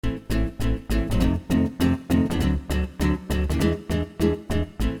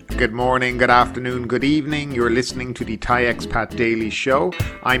good morning, good afternoon, good evening. You're listening to the Thai Expat Daily Show.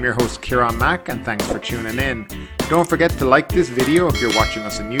 I'm your host Kieran Mack and thanks for tuning in. Don't forget to like this video if you're watching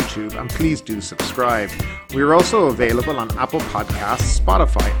us on YouTube and please do subscribe. We're also available on Apple Podcasts,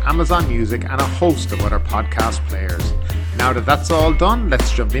 Spotify, Amazon Music and a host of other podcast players. Now that that's all done,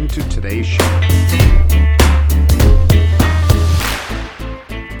 let's jump into today's show.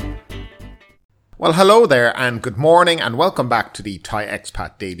 Well, hello there and good morning and welcome back to the Thai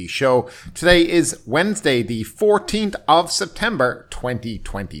Expat Daily Show. Today is Wednesday, the 14th of September,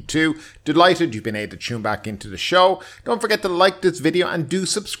 2022. Delighted you've been able to tune back into the show. Don't forget to like this video and do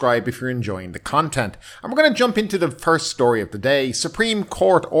subscribe if you're enjoying the content. And we're going to jump into the first story of the day. Supreme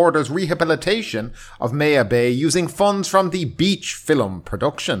Court orders rehabilitation of Maya Bay using funds from the beach film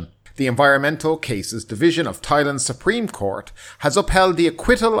production. The Environmental Cases Division of Thailand's Supreme Court has upheld the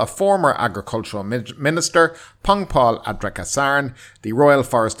acquittal of former Agricultural Minister Pongpol Adrakasarn, the Royal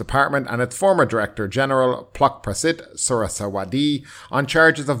Forest Department and its former Director General Prayut Surasawadi on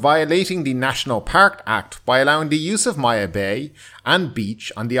charges of violating the National Park Act by allowing the use of Maya Bay and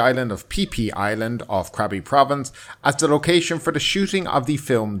beach on the island of Phi Phi Island off Krabi Province as the location for the shooting of the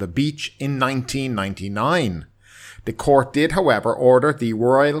film The Beach in 1999. The court did, however, order the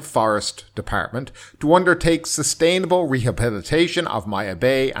Royal Forest Department to undertake sustainable rehabilitation of Maya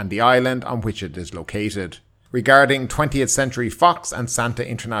Bay and the island on which it is located. Regarding 20th Century Fox and Santa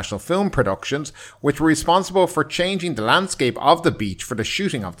International Film Productions, which were responsible for changing the landscape of the beach for the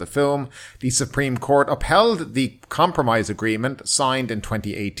shooting of the film, the Supreme Court upheld the compromise agreement signed in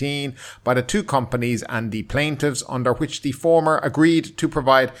 2018 by the two companies and the plaintiffs, under which the former agreed to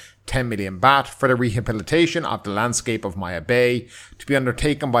provide 10 million baht for the rehabilitation of the landscape of Maya Bay to be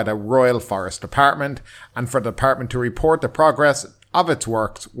undertaken by the Royal Forest Department and for the department to report the progress of its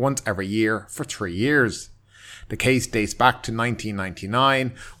works once every year for 3 years. The case dates back to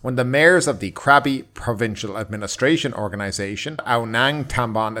 1999 when the mayors of the Krabi Provincial Administration Organisation, Ao Nang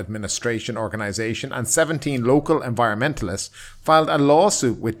Tambon Administration Organisation and 17 local environmentalists filed a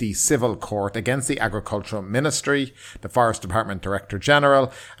lawsuit with the Civil Court against the Agricultural Ministry, the Forest Department Director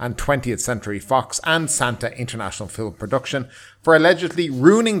General and 20th Century Fox and Santa International Film Production for allegedly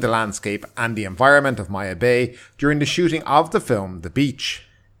ruining the landscape and the environment of Maya Bay during the shooting of the film The Beach.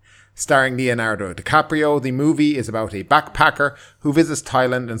 Starring Leonardo DiCaprio, the movie is about a backpacker who visits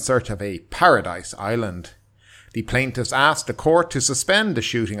Thailand in search of a paradise island. The plaintiffs asked the court to suspend the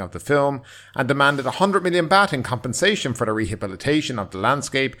shooting of the film and demanded 100 million baht in compensation for the rehabilitation of the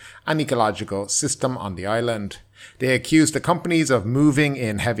landscape and ecological system on the island. They accused the companies of moving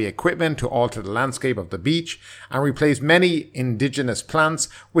in heavy equipment to alter the landscape of the beach and replace many indigenous plants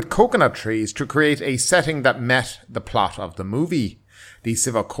with coconut trees to create a setting that met the plot of the movie. The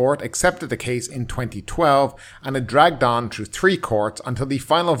Civil Court accepted the case in 2012 and it dragged on through 3 courts until the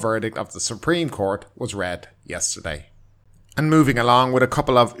final verdict of the Supreme Court was read yesterday. And moving along with a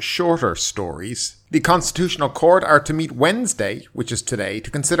couple of shorter stories. The Constitutional Court are to meet Wednesday, which is today, to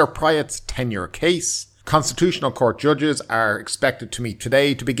consider Prayut's tenure case. Constitutional Court judges are expected to meet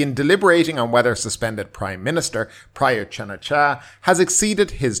today to begin deliberating on whether suspended Prime Minister Prayut Chan-o-cha has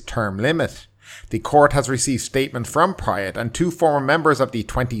exceeded his term limit. The court has received statements from Prayut and 2 former members of the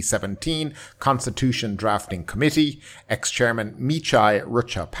 2017 Constitution Drafting Committee, ex-chairman Michai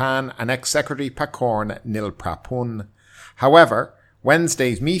Ruchapan and ex-secretary Pakorn Nilprapun. However,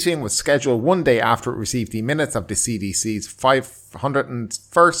 Wednesday's meeting was scheduled 1 day after it received the minutes of the CDC's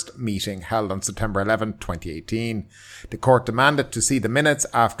 501st meeting held on September 11, 2018. The court demanded to see the minutes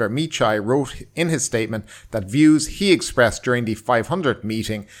after Michai wrote in his statement that views he expressed during the 500th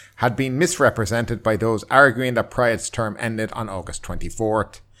meeting had been misrepresented by those arguing that Prayut's term ended on August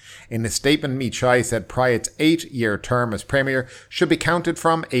 24th. In his statement, Michai said Prayut's 8-year term as Premier should be counted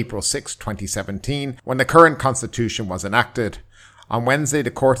from April 6, 2017, when the current constitution was enacted. On Wednesday,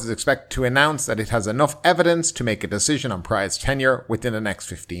 the court is expected to announce that it has enough evidence to make a decision on Prayut's tenure within the next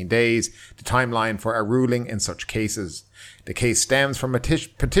 15 days, the timeline for a ruling in such cases. The case stems from a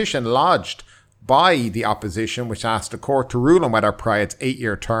petition lodged by the opposition, which asked the court to rule on whether Prayut's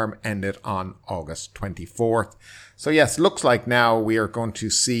 8-year term ended on August 24th. So yes, looks like now we are going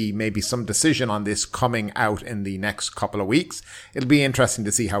to see maybe some decision on this coming out in the next couple of weeks. It'll be interesting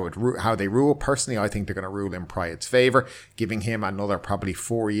to see how they rule. Personally, I think they're going to rule in Prayut's favour, giving him another probably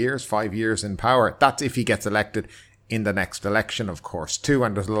 5 years in power. That's if he gets elected in the next election, of course, too.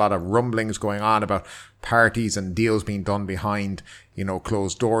 And there's a lot of rumblings going on about parties and deals being done behind,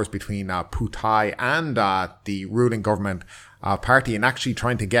 closed doors between Phú Thai and the ruling government party and actually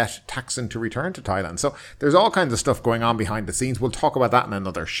trying to get Thaksin to return to Thailand. So there's all kinds of stuff going on behind the scenes. We'll talk about that in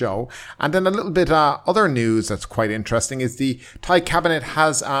another show. And then a little bit other news that's quite interesting is the Thai cabinet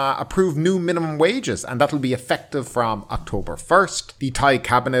has approved new minimum wages, and that'll be effective from October 1st. The Thai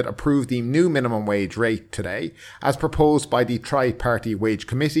cabinet approved the new minimum wage rate today, as proposed by the Tri-Party Wage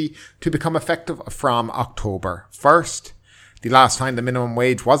Committee, to become effective from October 1st. The last time the minimum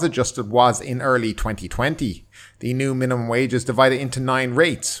wage was adjusted was in early 2020. The new minimum wage is divided into 9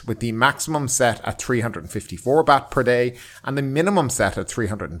 rates, with the maximum set at 354 baht per day and the minimum set at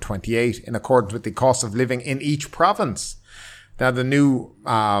 328 in accordance with the cost of living in each province. Now, the new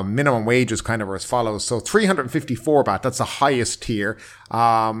minimum wage is kind of as follows. So 354 baht, that's the highest tier.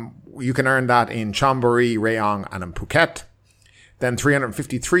 You can earn that in Chonburi, Rayong and in Phuket. Then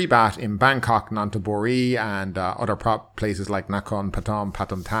 353 baht in Bangkok, Nonthaburi and other places like Nakhon Pathom,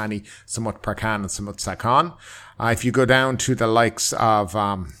 Pathum Thani, Samut Prakan and Samut Sakhon. If you go down to the likes of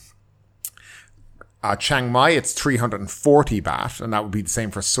Chiang Mai, it's 340 baht, and that would be the same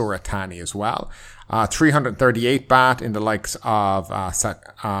for Surat Thani as well. 338 baht in the likes of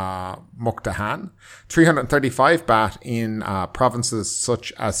Mukdahan. 335 baht in provinces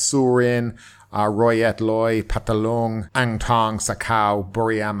such as Surin, Royet Loy, Patalung, Angtong, Sakao,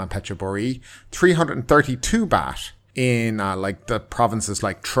 Buriam and Phetchaburi. 332 baht in like the provinces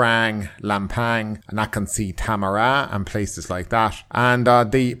like Trang, Lampang, Nakhon Si Thammarat and places like that. And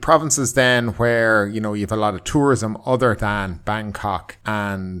the provinces then where, you have a lot of tourism other than Bangkok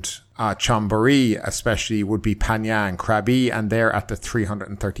and Chonburi especially would be Phang and Krabi, and they're at the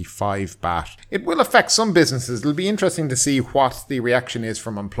 335 baht. It will affect some businesses. It'll be interesting to see what the reaction is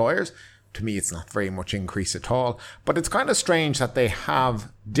from employers. To me, it's not very much increase at all, but it's kind of strange that they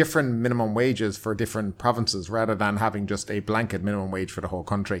have different minimum wages for different provinces rather than having just a blanket minimum wage for the whole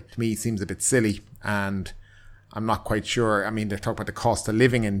country. To me, it seems a bit silly, and I'm not quite sure. I mean, they talk about the cost of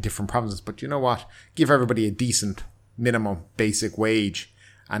living in different provinces, but you know what? Give everybody a decent minimum basic wage,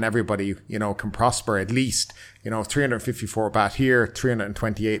 and everybody, can prosper at least. 354 baht here,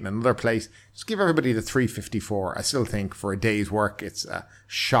 328 in another place. Just give everybody the 354. I still think for a day's work, it's a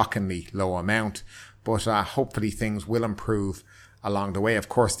shockingly low amount. But hopefully things will improve along the way. Of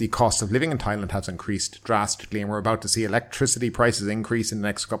course, the cost of living in Thailand has increased drastically, and we're about to see electricity prices increase in the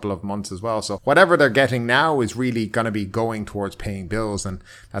next couple of months as well. So whatever they're getting now is really going to be going towards paying bills, and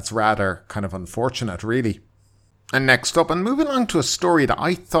that's rather kind of unfortunate, really. And next up, and moving on to a story that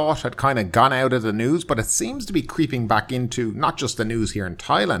I thought had kind of gone out of the news, but it seems to be creeping back into not just the news here in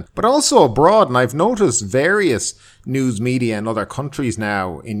Thailand, but also abroad. And I've noticed various news media in other countries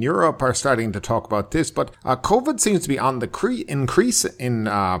now in Europe are starting to talk about this. But COVID seems to be on the increase in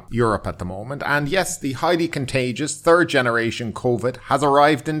Europe at the moment. And yes, the highly contagious third generation COVID has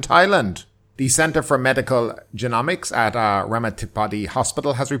arrived in Thailand. The Centre for Medical Genomics at Ramathipati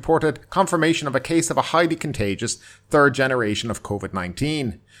Hospital has reported confirmation of a case of a highly contagious third generation of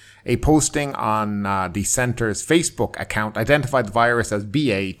COVID-19. A posting on the centre's Facebook account identified the virus as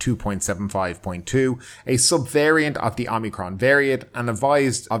BA 2.75.2, a subvariant of the Omicron variant, and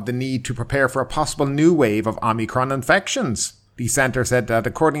advised of the need to prepare for a possible new wave of Omicron infections. The centre said that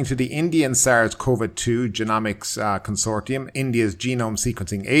according to the Indian SARS-CoV-2 Genomics Consortium, India's genome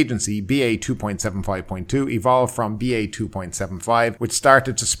sequencing agency, BA 2.75.2 evolved from BA 2.75, which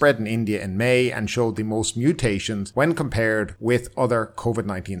started to spread in India in May and showed the most mutations when compared with other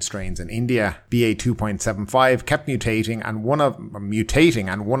COVID-19 strains in India. BA 2.75 kept mutating, and one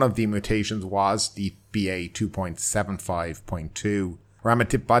of the mutations was the BA 2.75.2.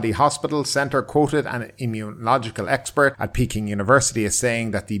 Ramathipati Hospital Centre quoted an immunological expert at Peking University as saying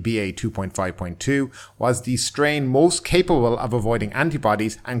that the BA 2.5.2 was the strain most capable of avoiding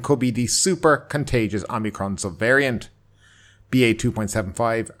antibodies and could be the super contagious Omicron subvariant. BA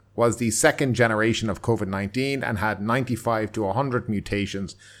 2.75 was the second generation of COVID-19 and had 95 to 100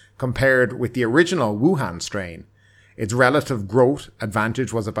 mutations compared with the original Wuhan strain. Its relative growth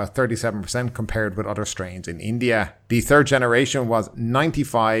advantage was about 37% compared with other strains in India. The third generation was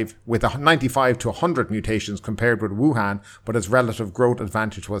 95 to 100 mutations compared with Wuhan, but its relative growth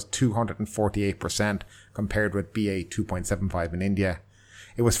advantage was 248% compared with BA 2.75 in India.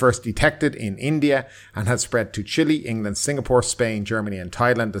 It was first detected in India and has spread to Chile, England, Singapore, Spain, Germany and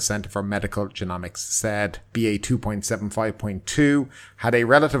Thailand, the Centre for Medical Genomics said. BA 2.75.2 had a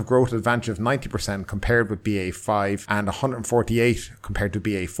relative growth advantage of 90% compared with BA5 and 148 compared to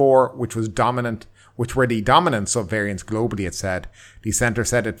BA4, which were the dominant subvariants globally, it said. The centre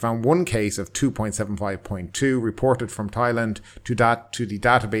said it found one case of 2.75.2 reported from Thailand to the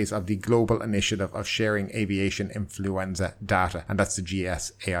database of the Global Initiative of Sharing Aviation Influenza Data, and that's the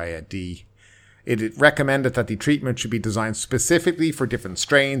GSAID. It recommended that the treatment should be designed specifically for different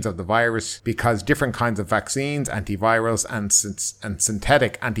strains of the virus because different kinds of vaccines, antivirals, and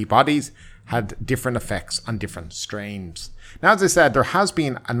synthetic antibodies had different effects on different strains. Now, as I said, there has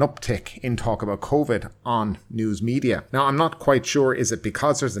been an uptick in talk about COVID on news media. Now, I'm not quite sure, is it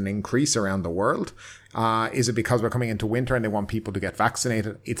because there's an increase around the world? Is it because we're coming into winter and they want people to get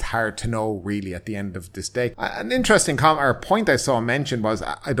vaccinated? It's hard to know really at the end of this day. An interesting point I saw mentioned was,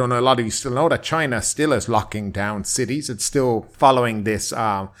 I don't know, a lot of you still know that China still is locking down cities. It's still following this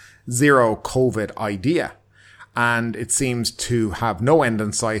zero COVID idea. And it seems to have no end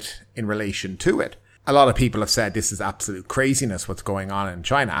in sight in relation to it. A lot of people have said this is absolute craziness what's going on in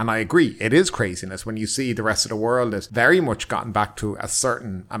China. And I agree, it is craziness when you see the rest of the world has very much gotten back to a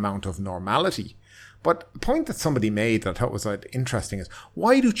certain amount of normality. But the point that somebody made that I thought was interesting is,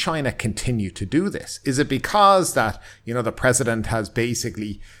 why do China continue to do this? Is it because that, the president has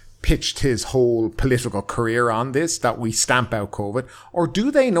basically pitched his whole political career on this, that we stamp out COVID? Or do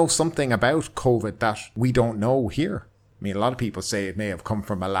they know something about COVID that we don't know here? I mean, a lot of people say it may have come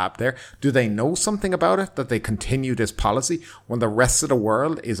from a lab there. Do they know something about it, that they continue this policy when the rest of the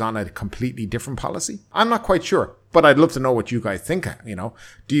world is on a completely different policy? I'm not quite sure, but I'd love to know what you guys think.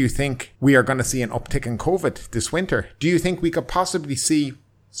 Do you think we are going to see an uptick in COVID this winter? Do you think we could possibly see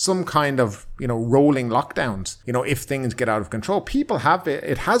some kind of, rolling lockdowns, if things get out of control?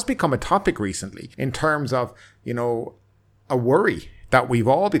 It has become a topic recently in terms of, a worry that we've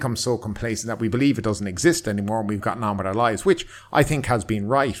all become so complacent that we believe it doesn't exist anymore and we've gotten on with our lives, which I think has been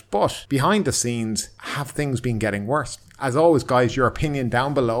right. But behind the scenes, have things been getting worse? As always, guys, your opinion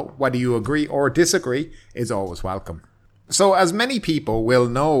down below, whether you agree or disagree, is always welcome. So as many people will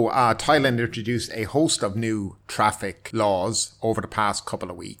know, Thailand introduced a host of new traffic laws over the past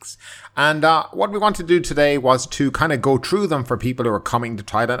couple of weeks. And what we want to do today was to kind of go through them for people who are coming to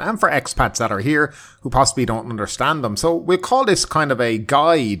Thailand and for expats that are here who possibly don't understand them. So we'll call this kind of a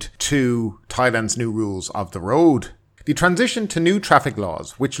guide to Thailand's new rules of the road. The transition to new traffic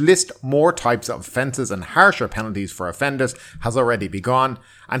laws, which list more types of offences and harsher penalties for offenders, has already begun.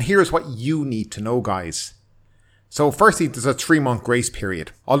 And here's what you need to know, guys. So firstly, there's a 3-month grace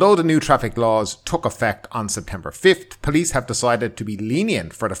period. Although the new traffic laws took effect on September 5th, police have decided to be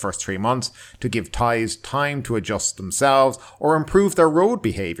lenient for the first 3 months to give Thais time to adjust themselves or improve their road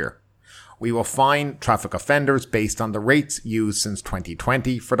behaviour. We will fine traffic offenders based on the rates used since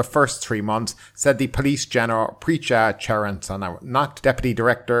 2020 for the first 3 months, said the Police General Prayut Charansanat, Deputy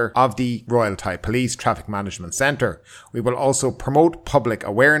Director of the Royal Thai Police Traffic Management Centre. We will also promote public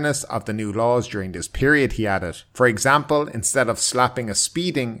awareness of the new laws during this period, he added. For example, instead of slapping a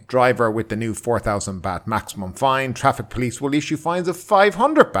speeding driver with the new 4,000 baht maximum fine, traffic police will issue fines of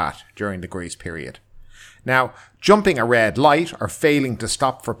 500 baht during the grace period. Now, jumping a red light or failing to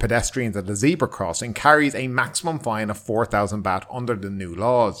stop for pedestrians at a zebra crossing carries a maximum fine of 4,000 baht under the new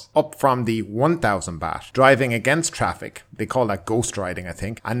laws, up from the 1,000 baht. Driving against traffic, they call that ghost riding I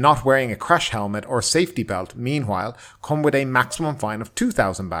think, and not wearing a crash helmet or safety belt, meanwhile, come with a maximum fine of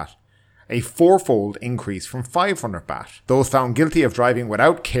 2,000 baht. A 4-fold increase from 500 baht. Those found guilty of driving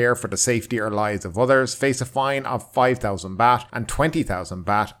without care for the safety or lives of others face a fine of 5,000 baht and 20,000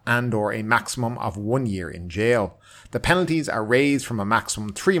 baht and or a maximum of 1 year in jail. The penalties are raised from a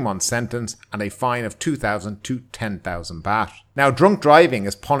maximum 3-month sentence and a fine of 2,000 to 10,000 baht. Now, drunk driving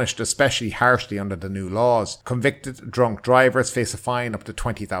is punished especially harshly under the new laws. Convicted drunk drivers face a fine up to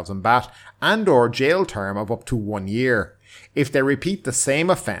 20,000 baht and or jail term of up to 1 year. If they repeat the same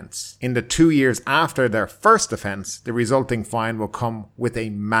offence in the 2 years after their first offence, the resulting fine will come with a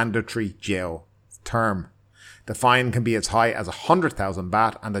mandatory jail term. The fine can be as high as 100,000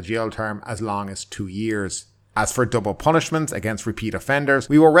 baht and the jail term as long as 2 years. As for double punishments against repeat offenders,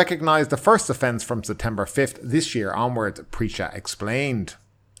 we will recognise the first offence from September 5th this year onwards, Prayut explained.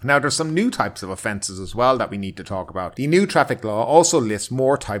 Now, there's some new types of offences as well that we need to talk about. The new traffic law also lists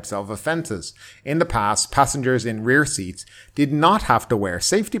more types of offences. In the past, passengers in rear seats did not have to wear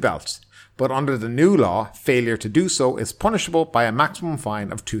safety belts. But under the new law, failure to do so is punishable by a maximum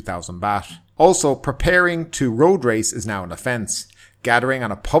fine of 2,000 baht. Also, preparing to road race is now an offence. Gathering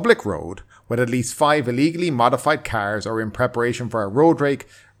on a public road with at least 5 illegally modified cars or in preparation for a road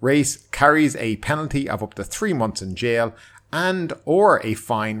race carries a penalty of up to 3 months in jail and or a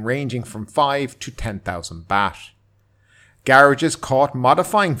fine ranging from 5 to 10,000 baht. Garages caught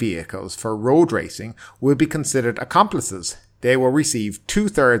modifying vehicles for road racing will be considered accomplices. They will receive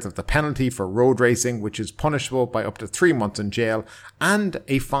 2/3 of the penalty for road racing, which is punishable by up to 3 months in jail and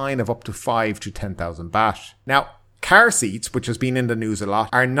a fine of up to 5 to 10,000 baht. Now, car seats, which has been in the news a lot,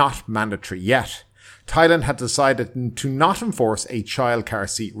 are not mandatory yet. Thailand had decided to not enforce a child car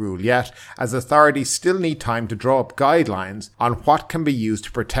seat rule yet, as authorities still need time to draw up guidelines on what can be used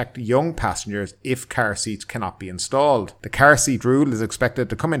to protect young passengers if car seats cannot be installed. The car seat rule is expected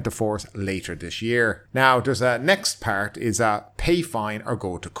to come into force later this year. Now, there's a next part is a pay fine or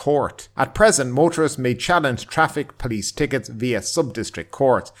go to court. At present, motorists may challenge traffic police tickets via sub-district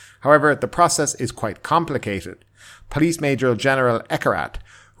courts. However, the process is quite complicated. Police Major General Ekarat,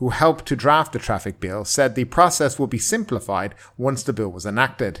 who helped to draft the traffic bill, said the process would be simplified once the bill was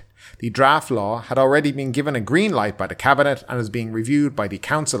enacted. The draft law had already been given a green light by the Cabinet and is being reviewed by the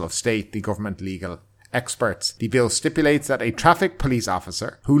Council of State, the government legal experts. The bill stipulates that a traffic police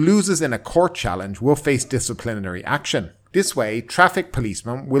officer who loses in a court challenge will face disciplinary action. This way, traffic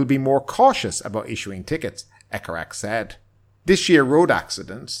policemen will be more cautious about issuing tickets, Ekarat said. This year, road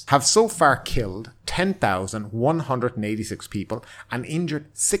accidents have so far killed 10,186 people and injured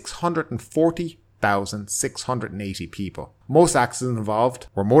 640,680 people. Most accidents involved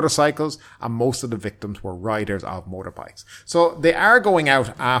were motorcycles, and most of the victims were riders of motorbikes. So they are going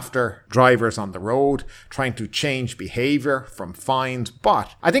out after drivers on the road, trying to change behaviour from fines,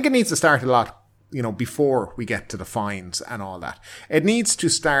 but I think it needs to start a lot before we get to the fines and all that. It needs to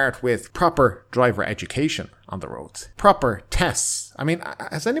start with proper driver education on the roads. Proper tests. I mean,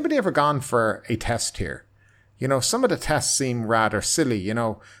 has anybody ever gone for a test here? Some of the tests seem rather silly,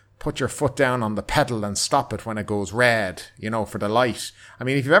 put your foot down on the pedal and stop it when it goes red, for the light. I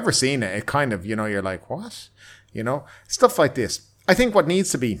mean, if you've ever seen it, it kind of, you're like, what? Stuff like this. I think what needs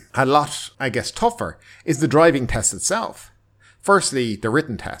to be a lot, tougher is the driving test itself. Firstly, the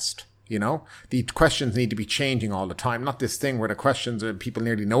written test. The questions need to be changing all the time. Not this thing where the questions are people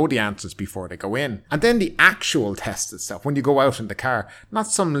nearly know the answers before they go in. And then the actual test itself, when you go out in the car, not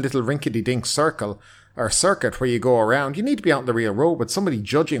some little rinkety-dink circle or circuit where you go around. You need to be out on the real road with somebody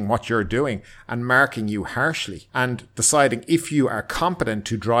judging what you're doing and marking you harshly and deciding if you are competent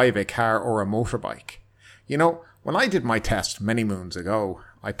to drive a car or a motorbike. When I did my test many moons ago,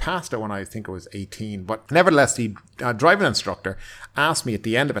 I passed it when I think I was 18, but nevertheless, the driving instructor asked me at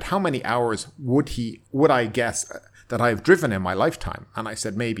the end of it, how many hours would I guess that I've driven in my lifetime? And I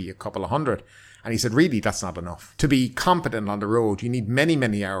said, maybe a couple of hundred. And he said, really, that's not enough. To be competent on the road, you need many,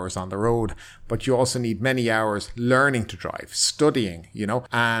 many hours on the road, but you also need many hours learning to drive, studying,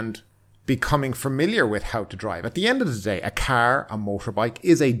 and becoming familiar with how to drive. At the end of the day, a car, a motorbike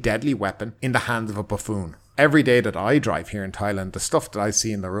is a deadly weapon in the hands of a buffoon. Every day that I drive here in Thailand, the stuff that I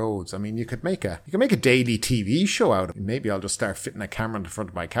see in the roads, I mean, you could make a daily TV show out of it. Maybe I'll just start fitting a camera in the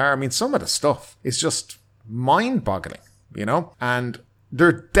front of my car. I mean, some of the stuff is just mind-boggling, and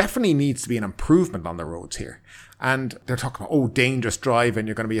there definitely needs to be an improvement on the roads here. And they're talking about, dangerous driving,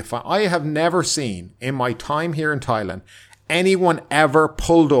 you're going to be a fine. I have never seen in my time here in Thailand anyone ever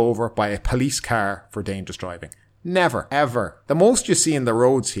pulled over by a police car for dangerous driving. Never, ever. The most you see in the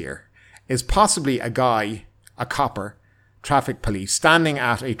roads here is possibly a copper, traffic police, standing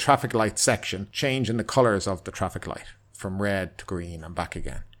at a traffic light section, changing the colours of the traffic light from red to green and back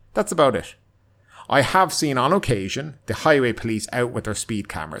again. That's about it. I have seen on occasion the highway police out with their speed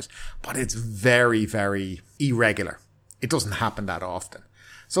cameras, but it's very, very irregular. It doesn't happen that often.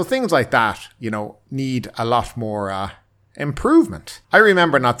 So things like that, need a lot more improvement. I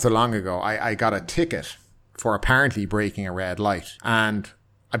remember not so long ago, I got a ticket for apparently breaking a red light, and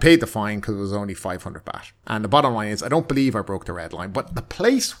I paid the fine because it was only 500 baht. And the bottom line is, I don't believe I broke the red line. But the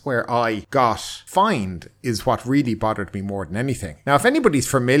place where I got fined is what really bothered me more than anything. Now, if anybody's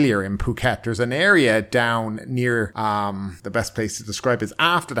familiar in Phuket, there's an area down near, the best place to describe it is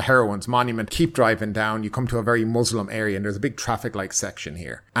after the Heroines Monument. Keep driving down, you come to a very Muslim area, and there's a big traffic light section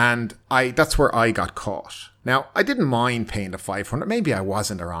here. And that's where I got caught. Now, I didn't mind paying the 500. Maybe I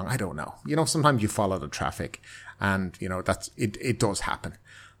wasn't wrong. I don't know. Sometimes you follow the traffic and, it does happen.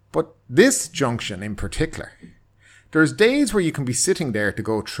 But this junction in particular, there's days where you can be sitting there to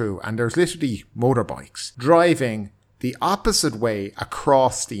go through and there's literally motorbikes driving the opposite way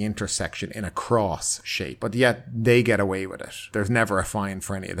across the intersection in a cross shape, but yet they get away with it. There's never a fine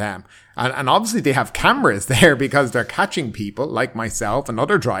for any of them. And obviously they have cameras there because they're catching people like myself and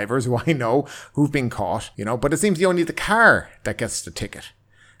other drivers who I know who've been caught, but it seems only the car that gets the ticket.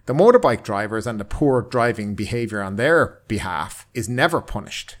 The motorbike drivers and the poor driving behaviour on their behalf is never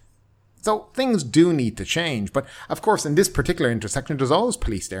punished. So things do need to change. But of course, in this particular intersection, there's always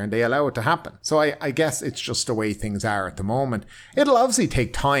police there and they allow it to happen. So I guess it's just the way things are at the moment. It'll obviously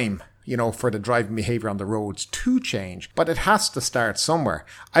take time for the driving behaviour on the roads to change. But it has to start somewhere.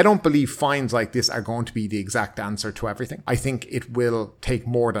 I don't believe fines like this are going to be the exact answer to everything. I think it will take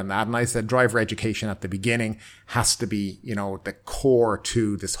more than that. And I said driver education at the beginning has to be, the core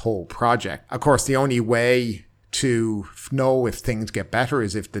to this whole project. Of course, the only way to know if things get better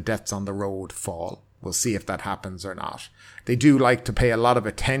is if the deaths on the road fall. We'll see if that happens or not. They do like to pay a lot of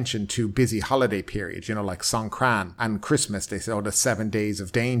attention to busy holiday periods, like Songkran and Christmas. They say, the 7 days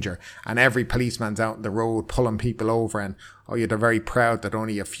of danger. And every policeman's out on the road pulling people over and, they're very proud that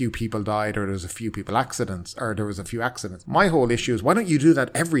only a few people died or there was a few accidents. My whole issue is, why don't you do that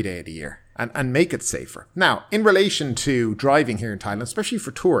every day of the year and make it safer? Now, in relation to driving here in Thailand, especially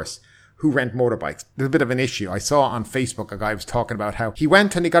for tourists who rent motorbikes, there's a bit of an issue. I saw on Facebook a guy was talking about how he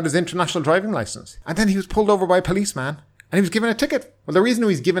went and he got his international driving license. And then he was pulled over by a policeman and he was given a ticket. Well, the reason he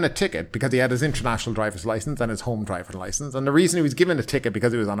was given a ticket because he had his international driver's license and his home driver's license. And the reason he was given a ticket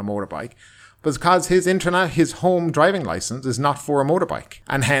because he was on a motorbike was because his home driving license is not for a motorbike.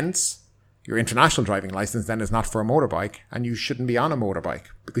 And hence, your international driving license then is not for a motorbike, and you shouldn't be on a motorbike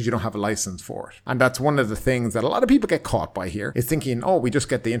because you don't have a license for it. And that's one of the things that a lot of people get caught by here, is thinking, we just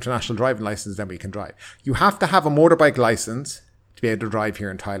get the international driving license, then we can drive. You have to have a motorbike license to be able to drive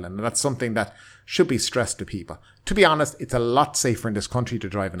here in Thailand. And that's something that should be stressed to people. To be honest, it's a lot safer in this country to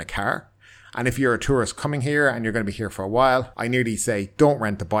drive in a car. And if you're a tourist coming here and you're going to be here for a while, I nearly say, don't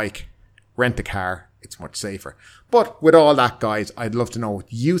rent a bike, rent a car. It's much safer. But with all that, guys, I'd love to know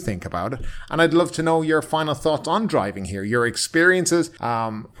what you think about it. And I'd love to know your final thoughts on driving here, your experiences,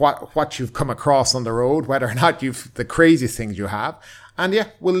 what you've come across on the road, whether or not the craziest things you have.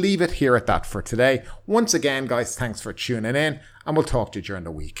 And we'll leave it here at that for today. Once again, guys, thanks for tuning in, and we'll talk to you during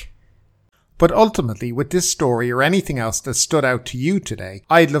the week. But ultimately, with this story or anything else that stood out to you today,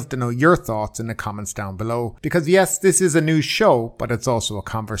 I'd love to know your thoughts in the comments down below. Because yes, this is a news show, but it's also a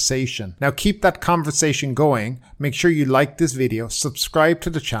conversation. Now keep that conversation going. Make sure you like this video, subscribe to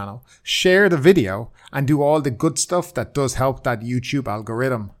the channel, share the video, and do all the good stuff that does help that YouTube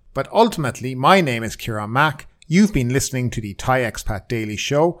algorithm. But ultimately, my name is Kieran Mack. You've been listening to the Thai Expat Daily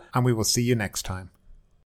Show, and we will see you next time.